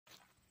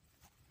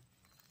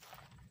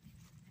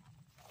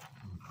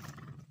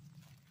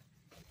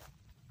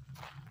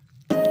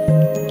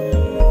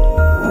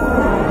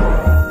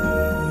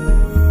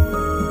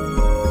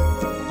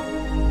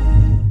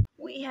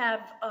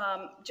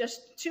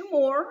just two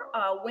more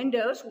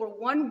windows, or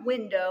one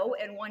window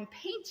and one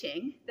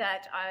painting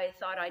that I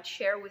thought I'd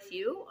share with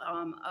you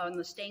on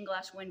the stained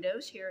glass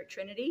windows here at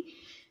Trinity.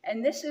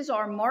 And this is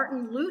our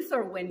Martin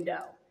Luther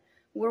window.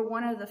 We're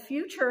one of the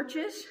few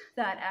churches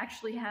that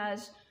actually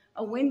has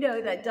a window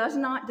that does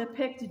not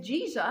depict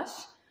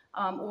Jesus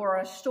or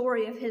a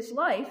story of his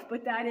life,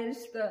 but that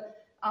is the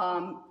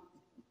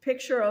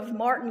picture of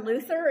Martin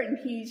Luther, and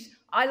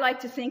I like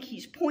to think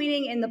he's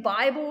pointing in the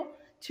Bible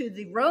to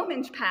the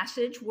Romans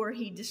passage where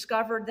he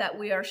discovered that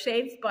we are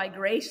saved by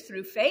grace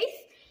through faith,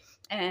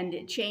 and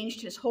it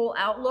changed his whole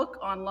outlook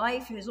on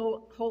life, his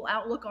whole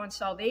outlook on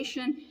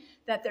salvation,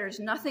 that there's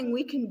nothing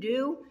we can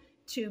do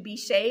to be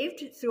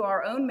saved through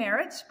our own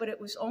merits, but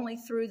it was only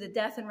through the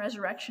death and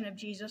resurrection of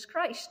Jesus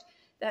Christ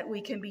that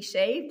we can be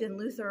saved. And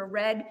Luther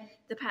read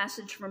the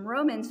passage from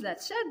Romans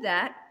that said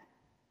that,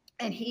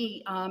 and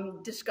he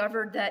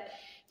discovered that,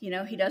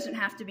 he doesn't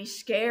have to be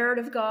scared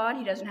of God,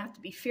 he doesn't have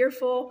to be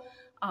fearful,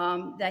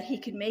 that he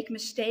can make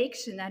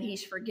mistakes and that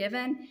he's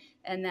forgiven,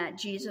 and that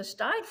Jesus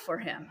died for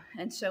him.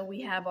 And so we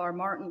have our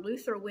Martin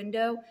Luther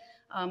window.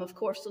 Of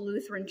course, the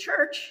Lutheran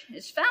Church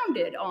is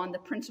founded on the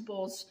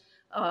principles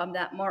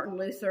that Martin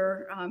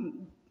Luther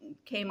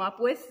came up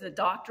with, the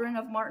doctrine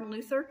of Martin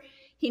Luther.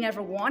 He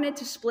never wanted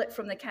to split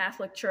from the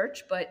Catholic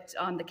Church, but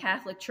the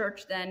Catholic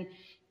Church then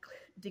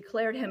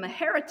declared him a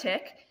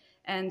heretic,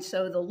 and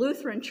so the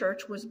Lutheran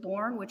Church was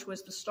born, which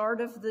was the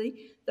start of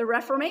the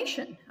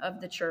Reformation of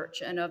the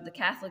Church and of the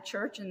Catholic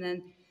Church, and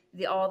then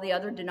all the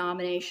other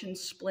denominations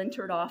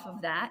splintered off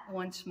of that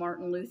once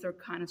Martin Luther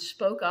kind of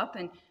spoke up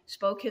and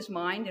spoke his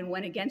mind and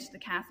went against the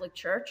Catholic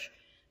Church.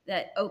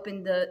 That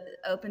opened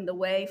the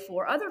way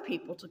for other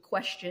people to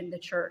question the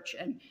church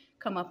and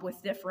come up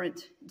with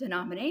different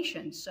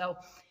denominations. So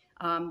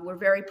we're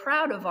very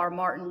proud of our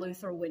Martin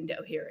Luther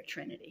window here at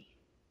Trinity.